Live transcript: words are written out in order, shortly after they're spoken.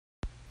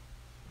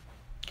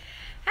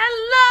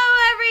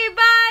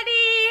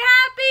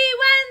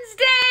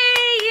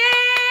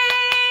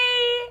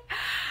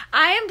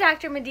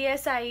Dr. Madiha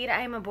Saeed.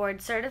 I am a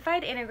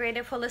board-certified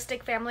integrative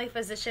holistic family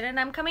physician, and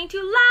I'm coming to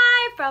you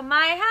live from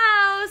my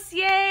house.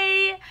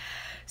 Yay!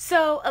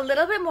 So, a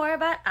little bit more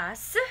about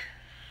us.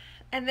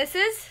 And this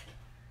is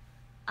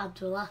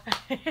Abdullah.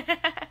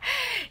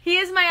 He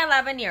is my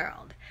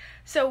 11-year-old.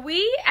 So,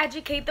 we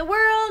educate the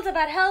world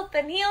about health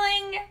and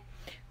healing.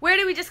 Where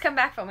did we just come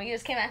back from? We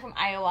just came back from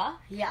Iowa.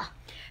 Yeah.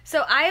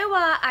 So,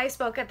 Iowa, I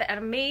spoke at an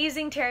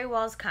amazing Terry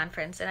Wahls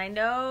conference, and I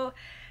know...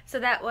 So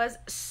that was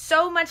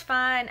so much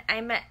fun. I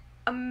met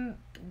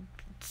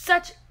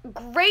such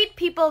great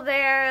people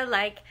there,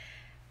 like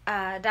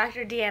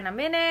Dr. Deanna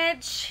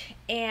Minich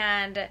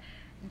and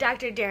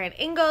Dr. Darren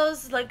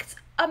Ingalls, like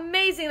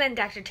amazing. Then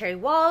Dr. Terry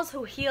Wahls,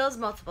 who heals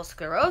multiple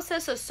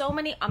sclerosis. So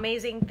many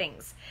amazing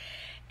things.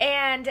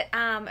 And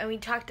we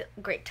talked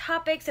great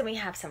topics, and we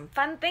have some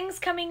fun things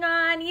coming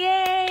on.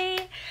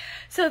 Yay!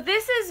 So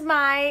this is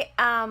my...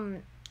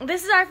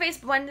 This is our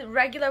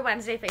regular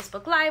Wednesday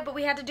Facebook Live, but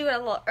we had to do it a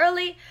little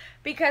early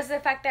because of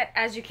the fact that,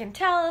 as you can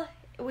tell,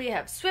 we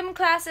have swim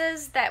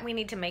classes that we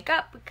need to make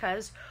up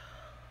because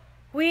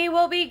we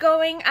will be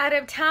going out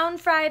of town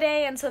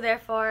Friday, and so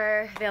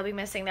therefore they'll be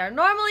missing their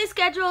normally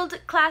scheduled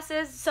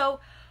classes.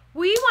 So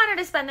we wanted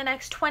to spend the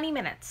next 20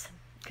 minutes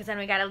because then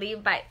we got to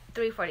leave by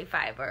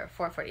 3:45 or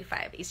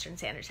 4:45 Eastern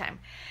Standard Time.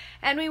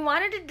 And we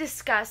wanted to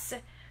discuss,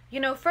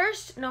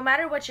 first, no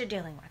matter what you're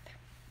dealing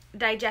with,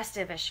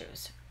 digestive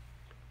issues,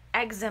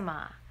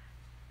 eczema,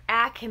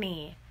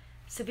 acne,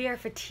 severe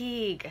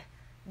fatigue,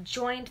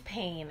 joint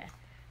pain,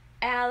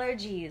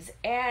 allergies,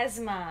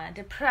 asthma,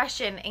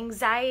 depression,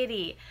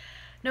 anxiety.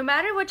 No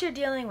matter what you're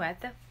dealing with,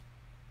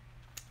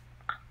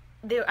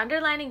 the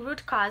underlying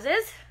root cause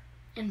is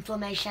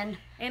Inflammation.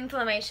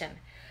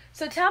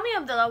 So tell me,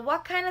 Abdullah,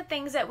 what kind of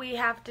things that we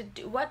have to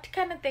do, what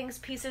kind of things,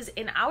 pieces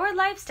in our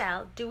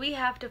lifestyle do we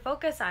have to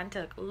focus on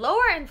to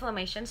lower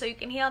inflammation so you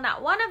can heal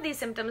not one of these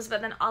symptoms,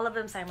 but then all of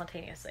them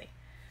simultaneously?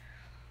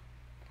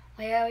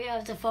 Well, we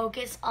have to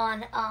focus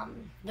on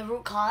the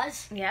root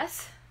cause.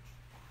 Yes.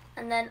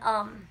 And then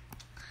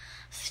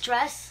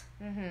stress.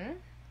 Mm-hmm.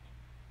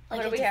 Like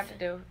what do we have to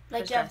do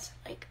for stress?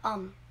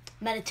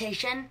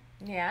 Meditation.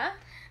 Yeah.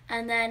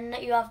 And then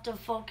you have to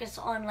focus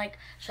on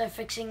start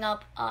fixing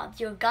up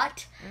your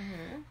gut.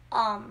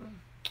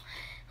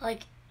 Mm-hmm.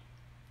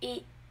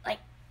 Eat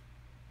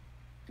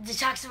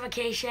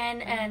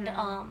detoxification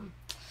and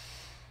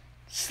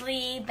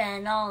sleep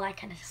and all that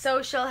kind of stuff.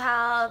 Social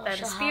health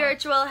and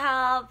spiritual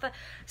health.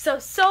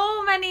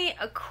 So many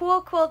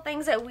cool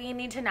things that we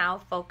need to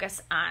now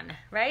focus on,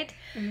 right?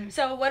 Mm-hmm.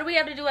 So what do we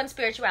have to do on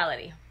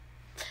spirituality?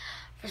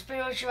 For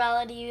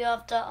spirituality, you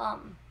have to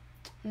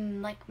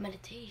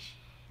meditation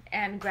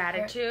and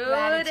gratitude.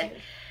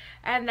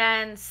 And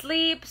then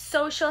sleep,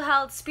 social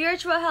health,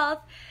 spiritual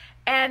health.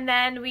 And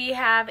then we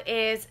have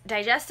is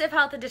digestive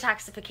health and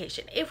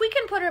detoxification. If we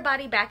can put our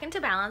body back into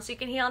balance, you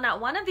can heal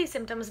not one of these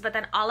symptoms, but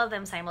then all of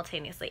them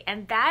simultaneously.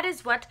 And that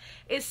is what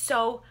is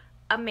so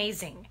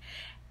amazing.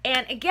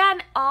 And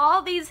again,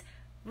 all these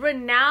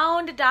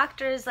renowned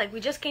doctors, like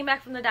we just came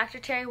back from the Dr.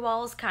 Terry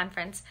Wahls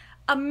conference,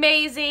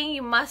 amazing.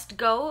 You must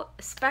go,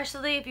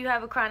 especially if you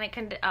have a chronic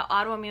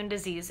autoimmune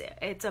disease.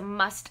 It's a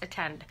must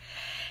attend.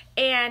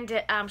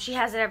 And she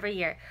has it every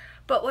year.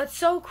 But what's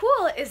so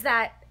cool is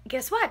that,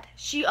 guess what?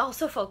 She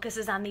also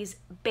focuses on these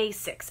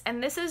basics.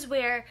 And this is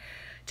where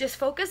just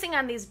focusing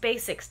on these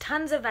basics,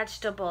 tons of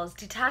vegetables,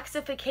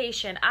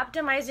 detoxification,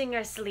 optimizing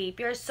your sleep,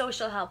 your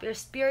social health, your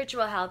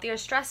spiritual health, your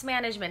stress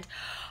management,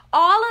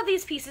 all of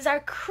these pieces are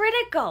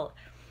critical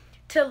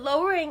to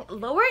lowering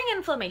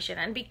inflammation.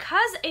 And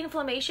because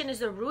inflammation is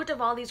the root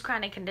of all these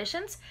chronic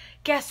conditions,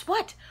 guess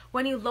what?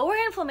 When you lower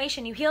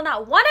inflammation, you heal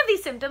not one of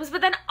these symptoms,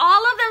 but then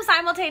all of them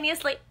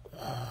simultaneously.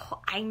 Oh,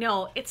 I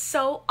know, it's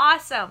so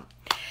awesome.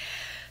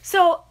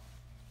 So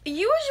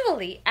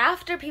usually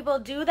after people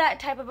do that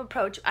type of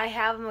approach, I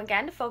have them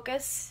again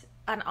focus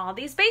on all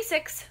these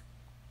basics.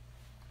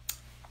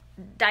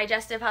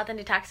 Digestive health and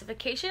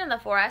detoxification, and the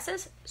 4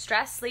 S's: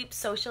 stress, sleep,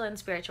 social, and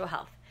spiritual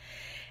health.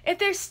 If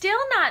they're still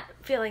not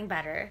feeling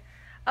better,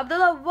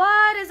 Abdullah,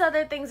 what is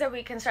other things that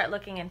we can start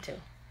looking into?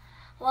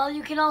 Well,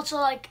 you can also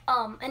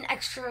an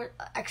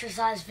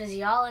exercise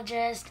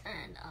physiologist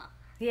and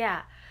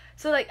yeah.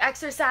 So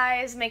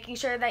exercise, making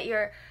sure that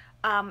you're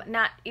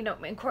not,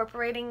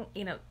 incorporating,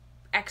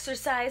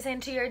 exercise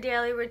into your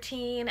daily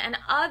routine, and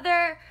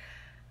other,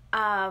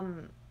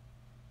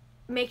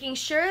 making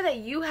sure that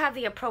you have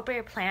the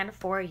appropriate plan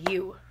for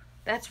you.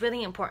 That's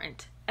really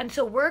important. And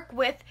so work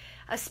with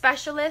a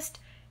specialist.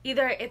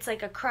 Either it's a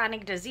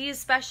chronic disease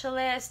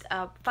specialist,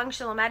 a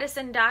functional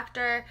medicine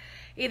doctor.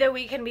 Either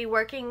we can be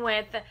working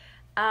with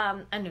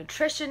a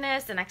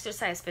nutritionist, an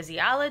exercise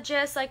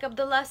physiologist, like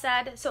Abdullah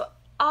said. So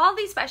all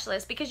these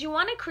specialists, because you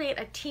want to create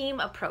a team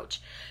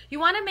approach. You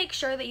want to make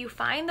sure that you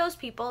find those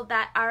people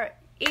that are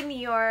in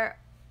your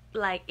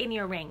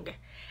ring,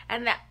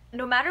 and that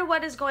no matter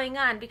what is going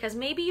on, because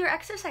maybe you're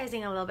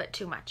exercising a little bit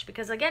too much,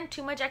 because again,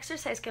 too much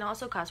exercise can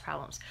also cause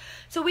problems.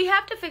 So we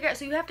have to figure out,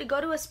 so you have to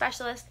go to a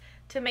specialist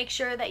to make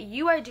sure that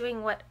you are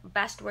doing what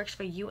best works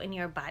for you and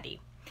your body.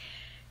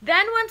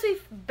 Then once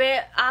we've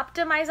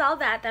optimized all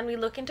that, then we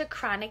look into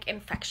chronic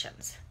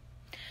infections.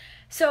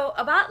 So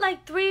about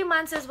like 3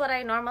 months is what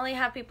I normally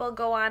have people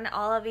go on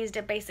all of these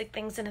basic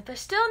things. And if they're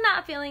still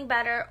not feeling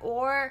better,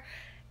 or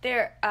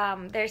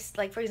there's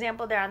like, for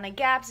example, they're on the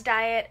GAPS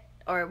diet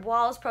or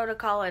Walls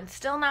protocol and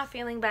still not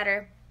feeling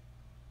better,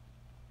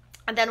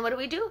 and then what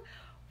do?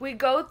 We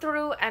go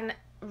through and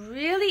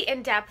really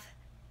in depth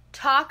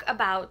talk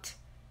about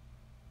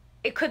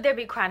could there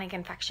be chronic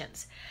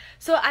infections.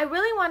 So I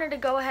really wanted to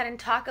go ahead and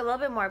talk a little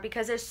bit more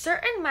because there's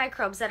certain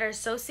microbes that are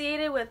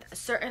associated with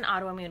certain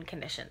autoimmune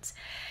conditions.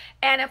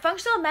 And a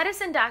functional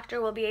medicine doctor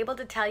will be able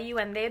to tell you,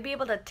 and they'd be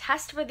able to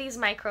test for these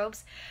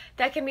microbes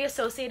that can be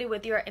associated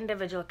with your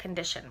individual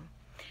condition.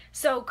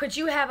 So could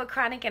you have a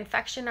chronic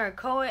infection or a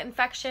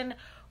co-infection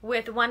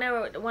with one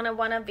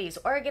of these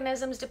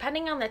organisms?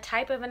 Depending on the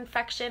type of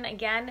infection,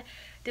 again,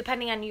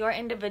 depending on your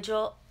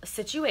individual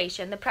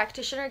situation, the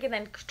practitioner can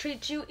then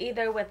treat you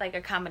either with like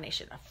a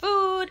combination of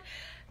food,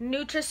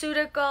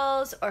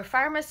 nutraceuticals, or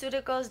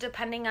pharmaceuticals,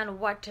 depending on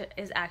what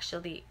is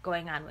actually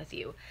going on with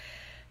you.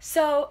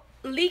 So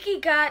leaky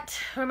gut,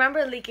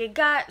 remember leaky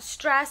gut,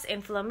 stress,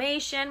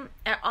 inflammation,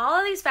 and all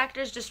of these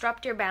factors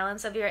disrupt your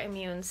balance of your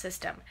immune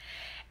system.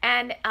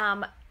 And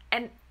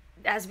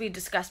as we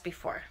discussed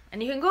before,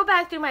 and you can go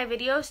back through my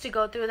videos to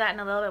go through that in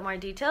a little bit more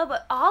detail,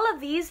 but all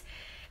of these,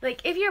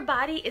 like if your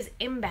body is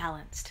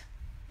imbalanced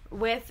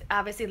with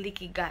obviously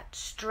leaky gut,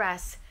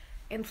 stress,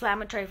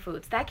 inflammatory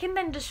foods, that can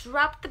then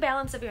disrupt the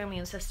balance of your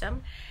immune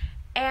system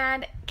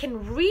and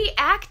can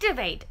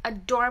reactivate a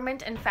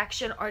dormant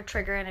infection or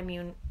trigger an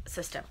immune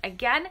system.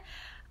 Again,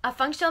 a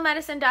functional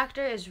medicine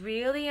doctor is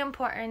really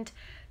important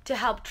to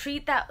help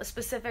treat that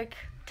specific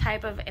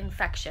type of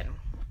infection.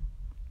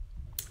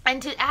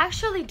 And to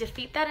actually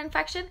defeat that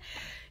infection,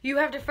 you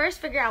have to first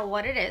figure out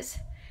what it is.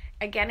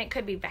 Again, it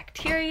could be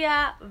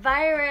bacteria,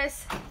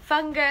 virus,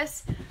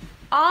 fungus.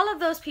 All of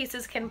those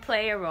pieces can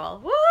play a role.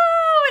 Woo!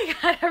 We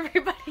got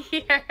everybody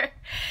here.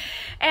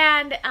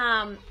 And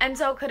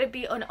so could it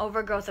be an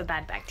overgrowth of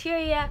bad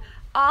bacteria?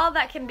 All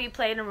that can be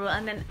played a role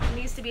and then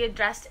needs to be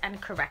addressed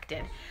and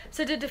corrected.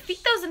 So to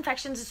defeat those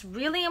infections, it's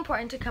really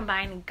important to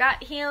combine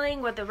gut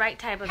healing with the right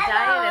type of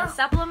diet and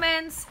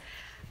supplements.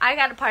 I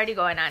got a party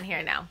going on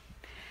here now.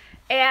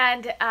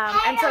 And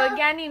so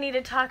again, you need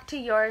to talk to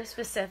your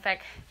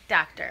specific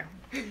doctor.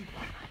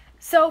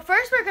 So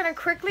first, we're going to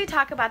quickly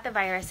talk about the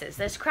viruses.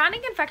 These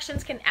chronic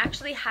infections can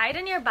actually hide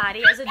in your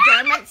body as a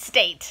dormant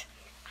state.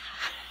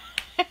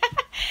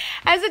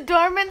 As a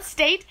dormant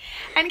state,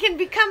 and can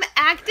become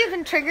active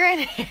and trigger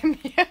an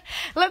immune.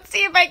 Let's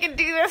see if I can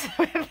do this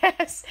with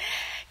this.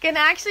 Can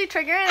actually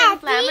trigger an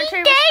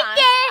inflammatory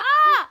response.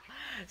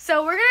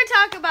 So we're going to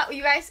talk about,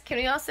 you guys, can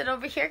we all sit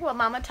over here while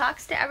Mama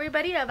talks to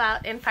everybody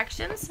about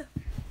infections,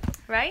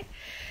 right?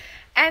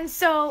 And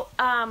so,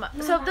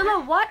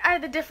 Abdullah, what are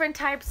the different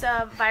types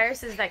of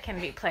viruses that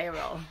can play a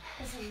role?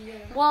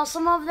 Well,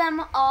 some of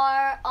them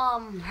are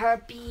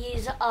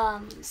herpes.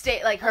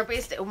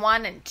 Herpes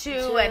 1 and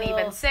 2 and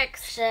even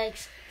 6.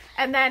 6.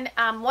 And then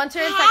once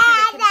you're infected,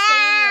 it can stay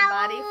in your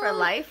body for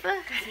life.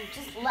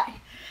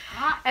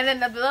 And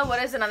then Abdullah, what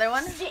is another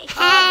one?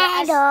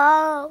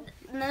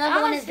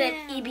 Another one is the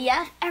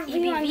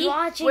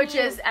EBV, which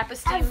is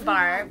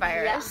Epstein-Barr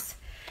virus.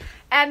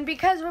 And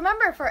because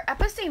remember, for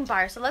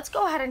Epstein-Barr, so let's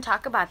go ahead and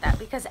talk about that,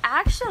 because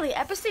actually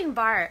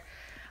Epstein-Barr,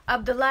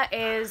 Abdullah,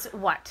 is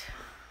what?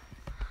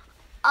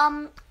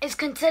 Is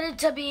considered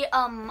to be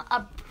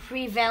a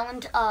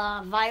prevalent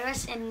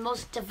virus in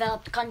most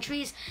developed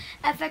countries,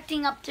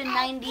 affecting up to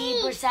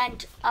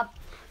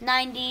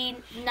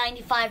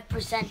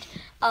 95%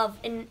 of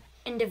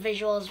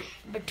individuals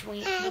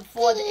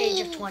before the age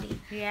of 20.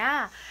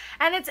 Yeah,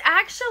 and it's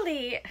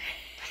actually,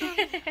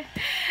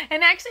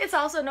 it's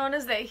also known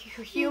as the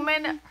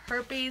human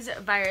herpes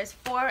virus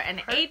 4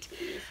 and 8,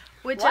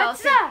 which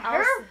What's a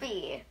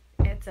herpes?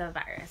 It's a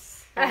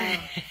virus.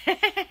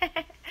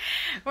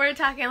 We're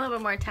talking a little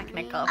bit more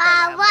technical.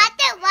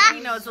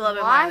 He knows a little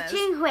bit more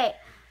than this.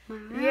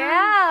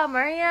 Yeah,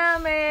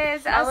 Mariam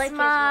is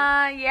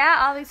Asma.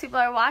 Yeah, all these people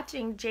are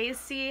watching.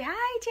 JC,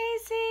 hi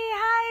JC,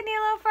 hi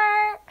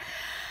Nilofer.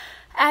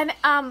 And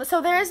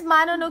so there's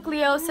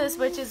mononucleosis,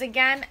 which is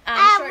again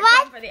short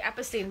term for the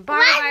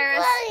Epstein-Barr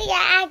virus.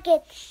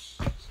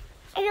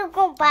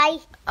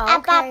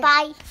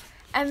 Okay.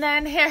 And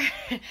then here,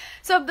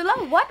 so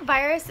Abdullah, what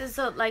virus is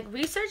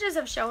researchers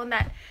have shown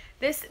that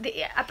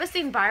the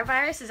Epstein-Barr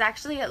virus is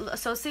actually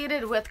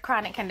associated with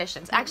chronic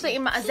conditions. Actually,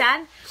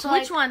 Azan, so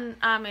which one?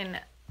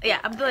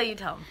 Abdullah, you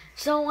tell him.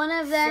 So one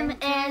of them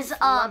is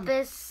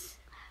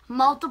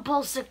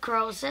multiple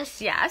sclerosis.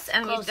 Yes,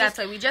 and that's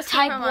why we just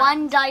type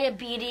 1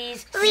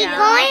 diabetes. Okay.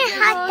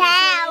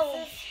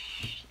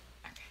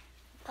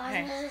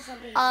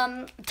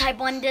 Type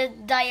 1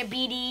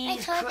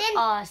 diabetes,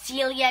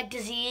 celiac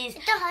disease,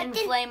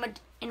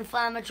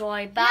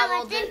 inflammatory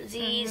bowel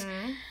disease.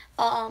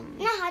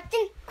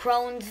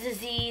 Crohn's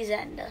disease,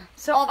 and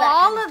so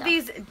all of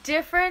these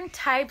different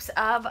types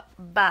of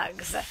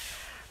bugs,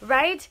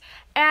 right?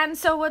 And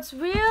so what's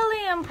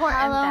really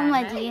important Hello, then...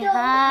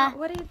 Madiha.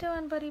 What are you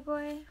doing, buddy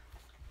boy?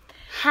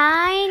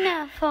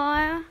 Hi,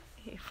 for.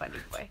 You funny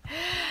boy.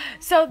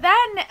 So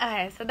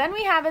then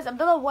we have is,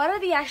 Abdullah, what are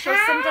the actual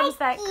symptoms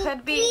that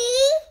could be...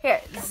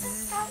 Here.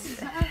 It's a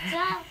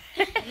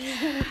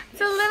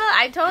little...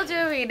 I told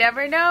you, we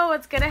never know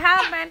what's going to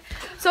happen.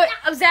 So,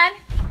 Zan,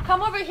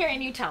 come over here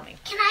and you tell me.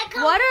 Can I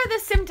come? What are the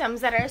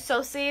symptoms that are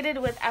associated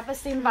with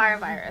Epstein-Barr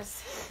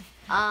virus?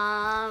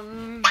 A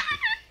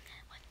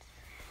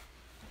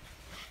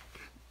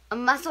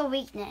muscle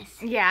weakness,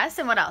 Yes,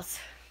 and what else?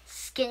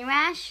 skin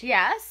rash,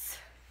 Yes.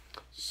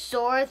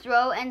 sore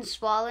throat and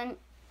swollen.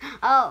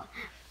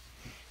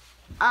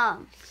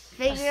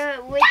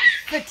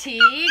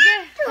 Fatigue.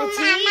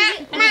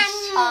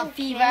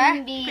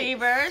 Fever,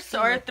 Fever,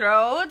 sore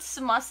throats,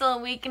 muscle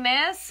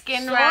weakness,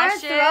 skin sore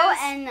rashes. throat,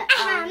 and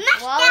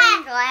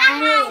swollen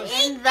glands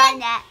in the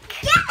neck.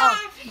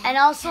 And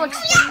also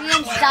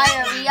experience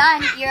diarrhea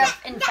and ear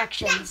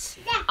infections.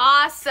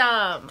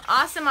 Awesome.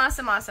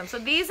 So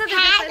these are the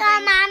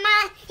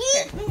different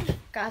things.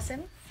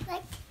 Qasim,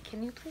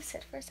 can you please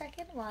sit for a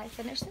second while I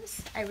finish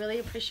this? I really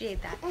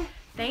appreciate that.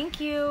 Thank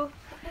you.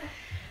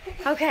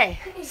 Okay,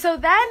 so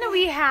then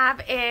we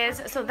have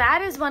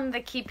that is one of the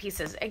key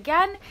pieces.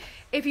 Again,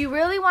 if you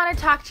really want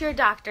to talk to your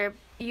doctor,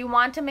 you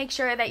want to make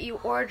sure that you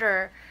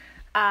order,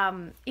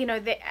 the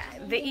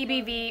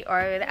EBV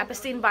or the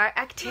Epstein-Barr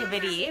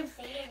activity,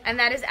 and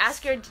that is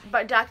ask your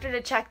doctor to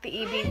check the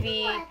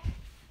EBV,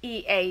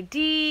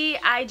 EAD,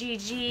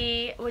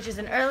 IgG, which is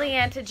an early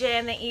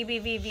antigen, the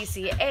EBV,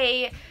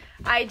 VCA,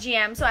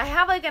 IgM. So I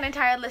have like an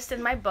entire list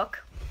in my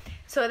book.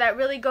 So that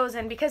really goes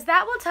in because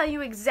that will tell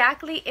you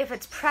exactly if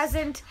it's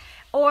present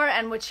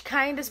and which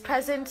kind is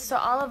present. So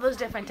all of those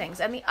different things.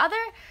 And the other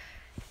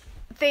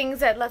things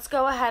that let's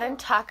go ahead and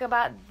talk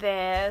about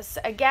this.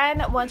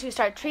 Again, once you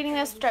start treating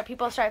this,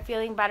 people start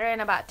feeling better in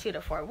about 2 to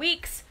 4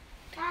 weeks.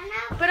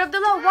 But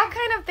Abdullah, what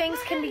kind of things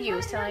can be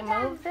used? Shall I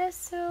move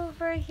this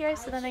over here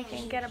so then I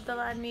can get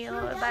Abdullah and me a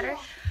little bit better?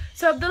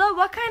 So Abdullah,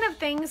 what kind of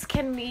things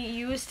can be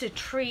used to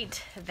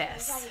treat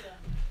this?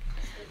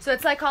 So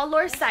it's like called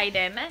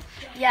lorcidin.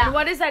 Yeah. And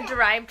what is that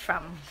derived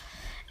from?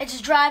 It's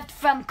derived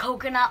from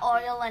coconut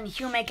oil and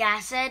humic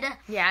acid.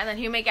 Yeah, and then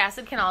humic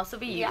acid can also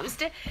be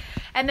used.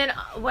 And then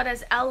what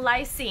is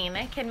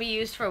L-lysine can be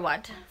used for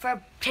what?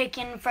 For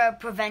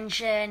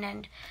prevention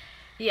and...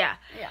 Yeah.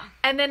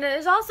 And then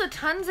there's also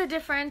tons of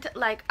different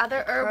like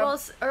other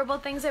herbal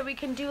things that we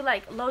can do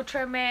like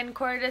Lotrimin,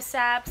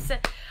 cordyceps,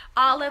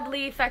 olive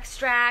leaf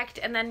extract,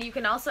 and then you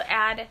can also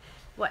add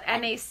what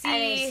NAC.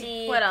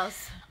 What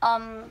else?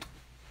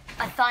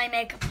 A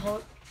thymic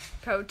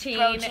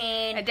protein,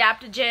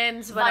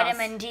 adaptogens,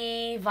 vitamin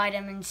D,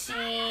 vitamin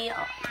C,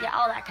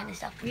 all that kind of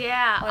stuff.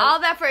 Yeah, all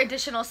that for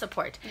additional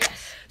support.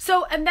 Yes.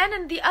 So, and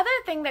then the other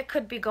thing that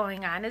could be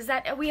going on is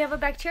that we have a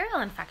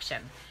bacterial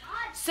infection.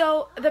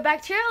 So the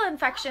bacterial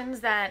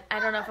infections that, I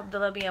don't know if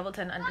Abdullah will be able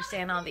to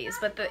understand all these,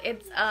 but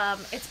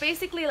it's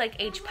basically like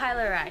H.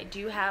 pylori. Do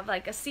you have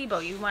like a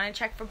SIBO? You want to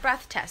check for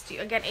breath test.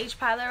 Again, H.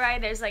 pylori,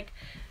 there's like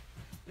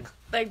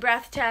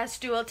breath test,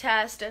 stool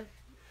test,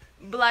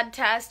 blood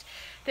test.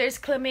 There's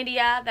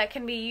chlamydia that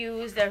can be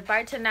used. There's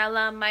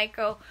Bartonella,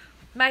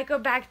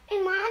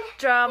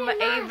 Mycobacterium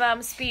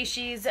avum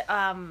species.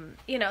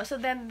 So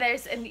then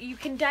and you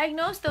can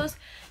diagnose those.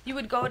 You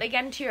would go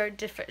again to your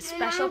different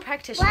special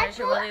practitioners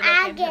who really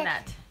look into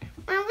that.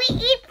 When we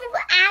eat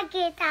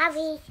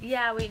probiotics,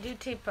 yeah, we do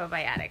take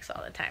probiotics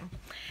all the time.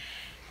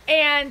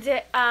 And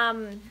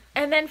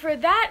then for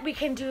that we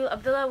can do,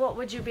 Abdullah, what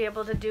would you be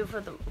able to do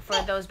for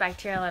those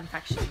bacterial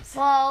infections?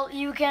 Well,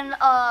 you can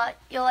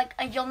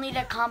you'll need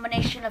a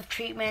combination of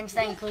treatments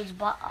that includes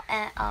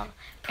antibiotics,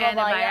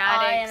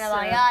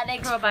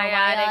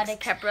 probiotics,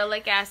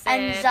 caprylic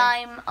acid,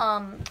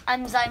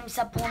 enzyme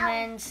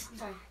supplements.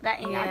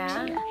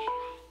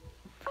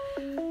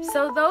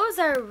 So those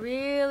are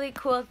really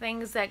cool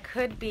things that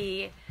could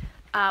be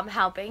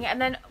helping.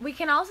 And then we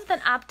can also then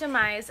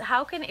optimize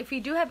if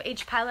you do have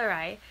H.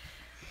 pylori,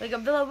 like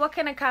Abdullah, what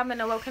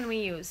can we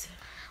use?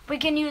 We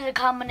can use a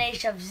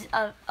combination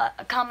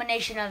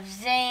of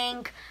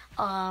zinc,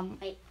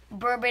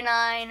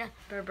 berberine,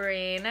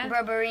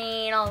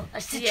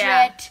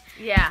 citrate.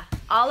 Yeah,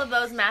 all of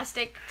those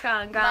mastic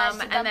gum,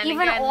 and then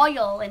even again,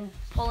 oil and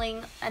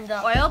pulling and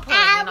the oil pulling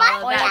and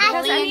all of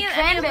that.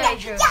 Cranberry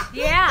juice.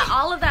 Yeah,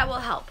 all of that will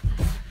help.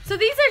 So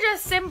these are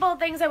just simple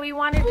things that we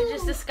wanted to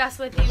just discuss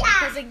with you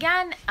because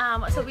again,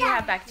 so we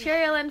have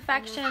bacterial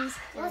infections.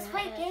 Let's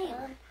play a game.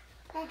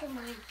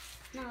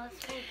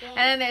 And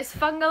then there's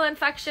fungal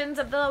infections.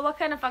 Abdullah, what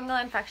kind of fungal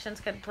infections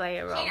could play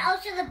a role? And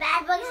also the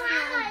bad bugs,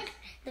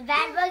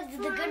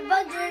 the good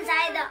bugs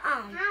inside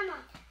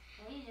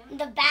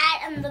the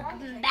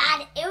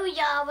bad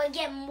area will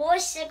get more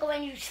sick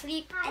when you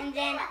sleep, and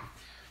then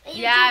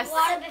you drink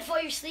water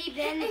before you sleep.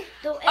 Then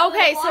I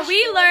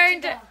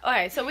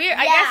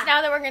guess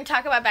now that we're going to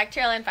talk about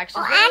bacterial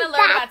infections, we're going to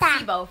learn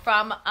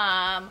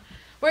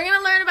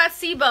about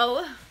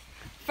SIBO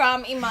from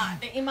from Iman.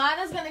 Iman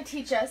is going to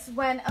teach us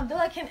when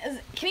Abdullah can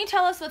you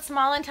tell us what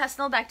small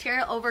intestinal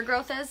bacterial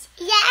overgrowth is?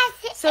 Yes.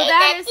 So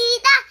that is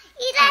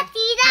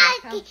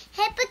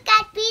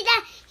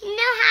You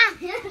know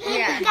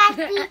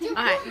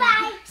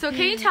how? So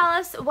can you tell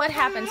us what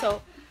happened?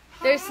 So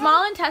there's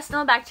small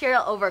intestinal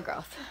bacterial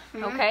overgrowth.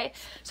 Okay?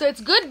 So it's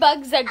good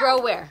bugs that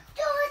grow where?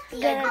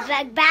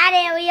 Like bad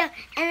area,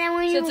 and then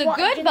when So you it's a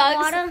good drink bugs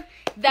water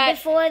that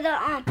before the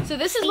So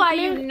this is why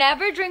you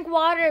never drink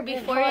water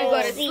before you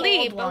go to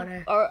sleep,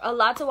 water. or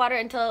lots of water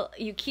until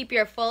you keep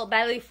your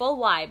belly full.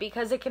 Why?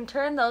 Because it can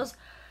turn those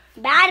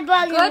bad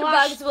bugs. good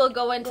bugs will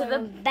go into the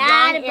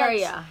bad wrong bugs.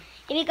 area.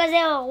 Because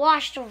they will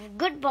wash the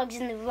good bugs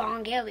in the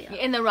wrong area.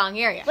 In the wrong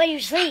area. When you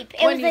sleep.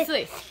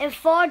 It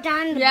fall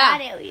down the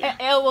bad area.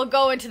 It will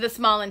go into the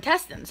small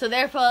intestine. So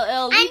therefore,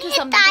 it'll lead to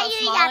something called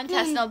small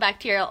intestinal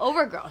bacterial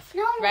overgrowth.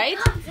 Right?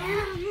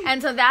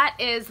 And so that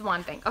is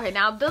one thing. Okay,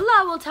 now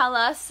Abdullah will tell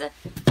us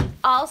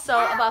also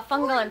about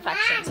fungal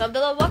infections. So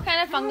Abdullah, what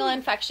kind of fungal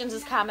infections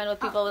is common with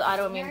people with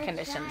autoimmune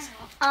conditions?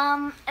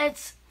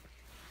 It's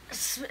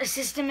a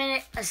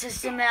systematic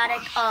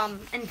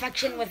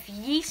infection with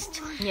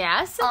yeast.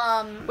 Yes.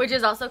 Which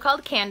is also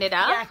called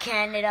Candida. Yeah,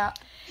 Candida.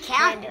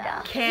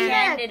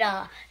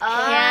 Candida.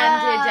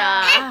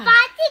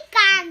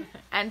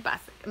 And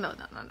no.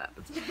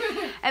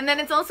 And then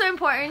it's also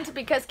important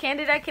because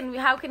Candida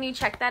how can you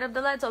check that,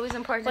 Abdullah? It's always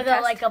important With to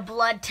test like a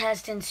blood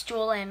test and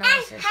stool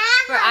analysis.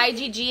 for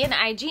IgG and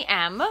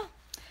IgM.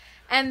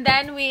 And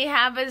then we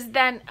have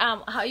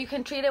how you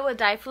can treat it with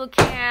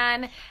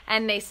diflucan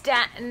and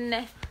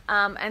nystatin.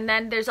 And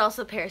then there's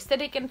also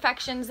parasitic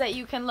infections that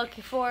you can look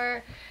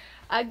for.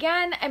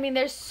 Again, I mean,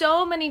 there's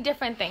so many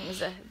different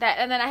things and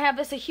then I have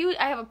a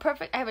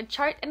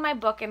chart in my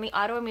book in the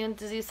autoimmune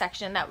disease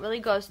section that really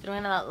goes through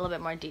in a little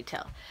bit more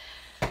detail.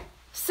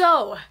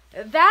 So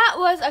that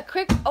was a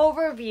quick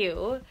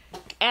overview,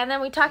 and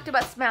then we talked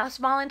about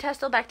small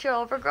intestinal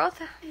bacterial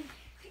overgrowth,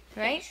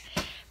 right?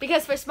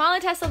 Because for small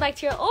intestinal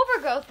bacterial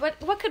overgrowth,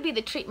 what could be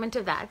the treatment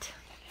of that?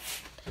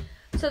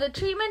 So the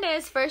treatment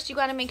is, first you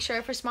got to make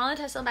sure for small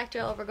intestinal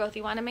bacterial overgrowth,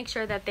 you want to make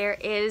sure that there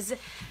is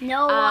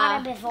no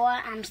water before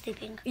I'm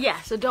sleeping. Yeah,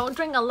 so don't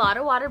drink a lot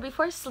of water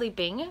before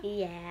sleeping.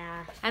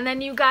 Yeah. And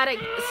then you got to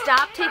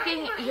stop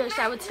taking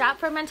I would stop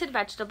fermented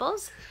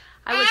vegetables.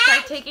 I would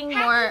start taking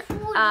more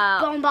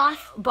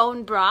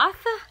bone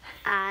broth.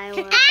 And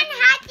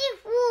healthy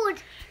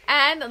food.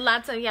 And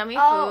lots of yummy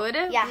food.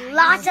 Yeah,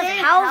 lots of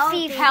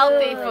healthy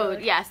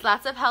food. Yes,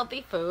 lots of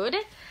healthy food.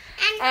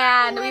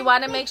 And we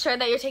want to make sure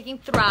that you're taking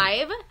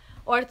Thrive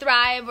or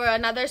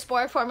another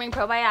spore-forming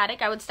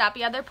probiotic. I would stop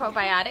the other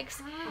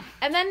probiotics.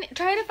 And then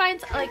try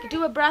to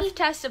do a breath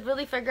test to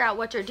really figure out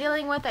what you're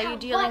dealing with. Are you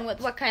dealing with,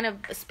 what kind of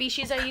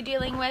species are you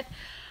dealing with?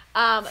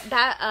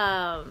 Biocidin,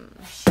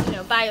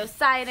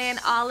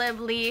 olive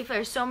leaf.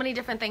 There's so many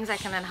different things that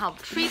can then help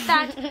treat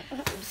that.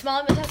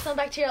 Small intestinal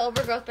bacterial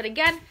overgrowth. But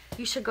again,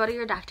 you should go to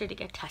your doctor to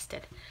get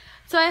tested.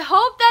 So I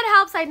hope that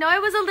helps. I know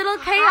it was a little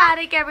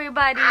chaotic,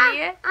 everybody.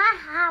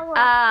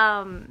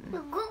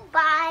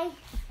 Goodbye.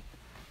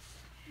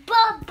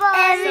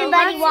 Bye-bye.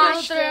 Everybody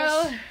watch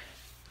this.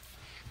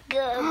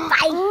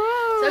 Goodbye.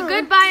 So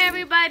goodbye,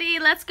 everybody.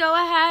 Let's go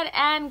ahead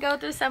and go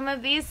through some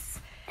of these.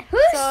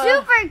 Who's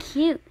super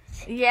cute?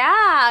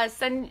 Yeah,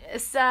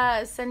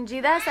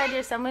 Sanjida said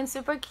you're someone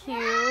super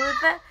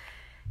cute.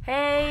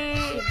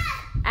 Hey.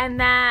 And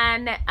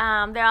then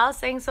they're all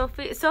saying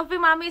Sophie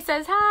Mommy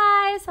says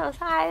hi. So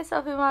hi,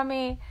 Sophie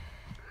Mommy.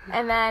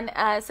 And then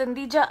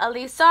Sandija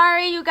Ali.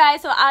 Sorry, you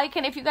guys. So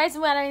if you guys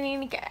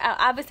want to,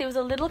 obviously it was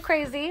a little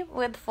crazy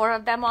with 4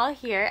 of them all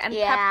here and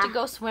prepped to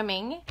go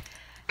swimming.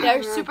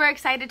 They're super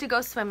excited to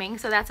go swimming.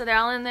 So that's why they're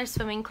all in their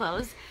swimming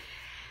clothes.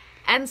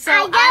 And so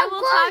I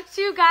will talk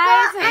to you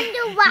guys.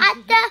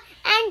 Underwater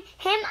and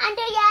him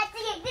under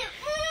the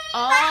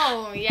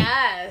Oh,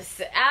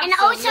 yes.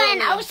 Absolutely.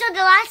 And also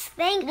the last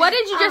thing. What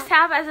did you just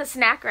have as a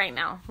snack right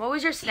now? What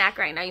was your snack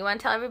right now? You want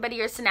to tell everybody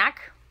your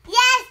snack?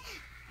 Yes.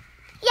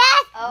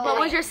 What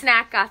was your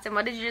snack, Qasim?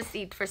 What did you just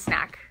eat for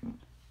snack?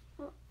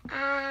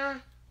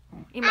 Imad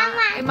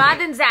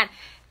and Zan.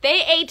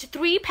 They ate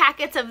 3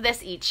 packets of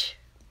this each.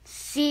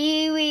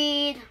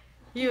 Seaweed.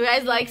 You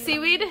guys like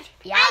seaweed?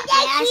 Yeah.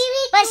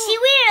 Seaweed. But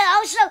seaweed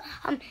also,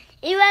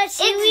 it's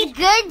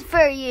good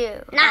for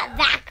you. Not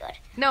that good.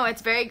 No,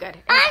 it's very good.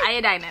 There's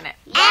iodine in it.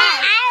 Yeah,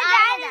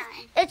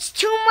 iodine. It's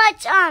too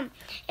much.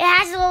 It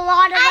has a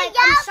lot of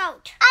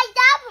salt.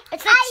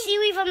 It's like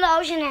seaweed from the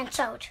ocean and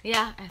salt.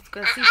 Yeah, it's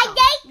good. That's the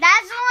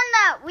one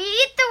that we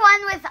eat. The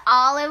one with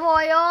olive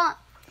oil.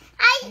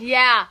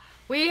 Yeah,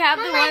 we have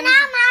the ones.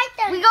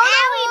 We bought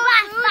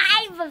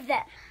 5 of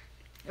them.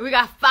 We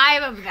got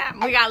 5 of them.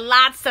 We got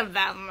lots of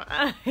them.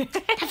 For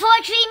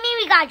a treat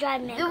we got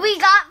dried mangoes. We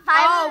got 5.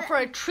 Oh, for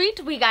a treat,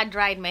 we got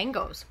dried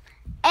mangoes.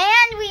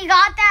 And we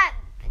got that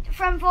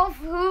from Whole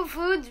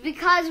Foods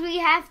because we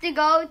have to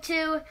go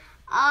to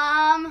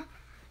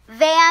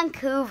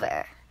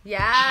Vancouver.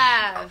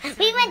 Yes.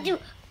 We went to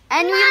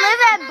and we live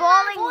at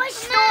bowling 4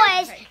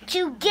 stores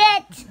to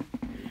get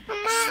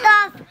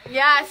stuff.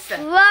 Yes.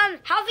 From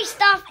healthy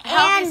stuff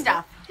and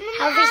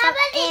healthy stuff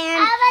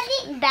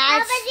and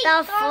bad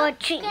stuff for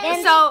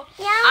treatment. So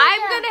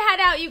I'm going to head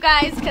out, you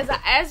guys, because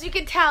as you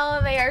can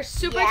tell, they are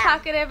super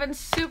talkative and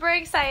super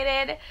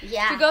excited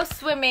to go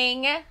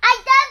swimming. I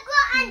don't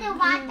go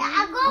underwater.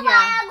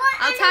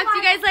 I'll talk to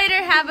you guys later.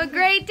 Have a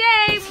great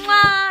day.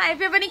 Mwah. If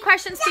you have any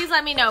questions, please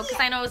let me know, because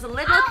I know it was a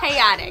little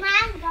chaotic.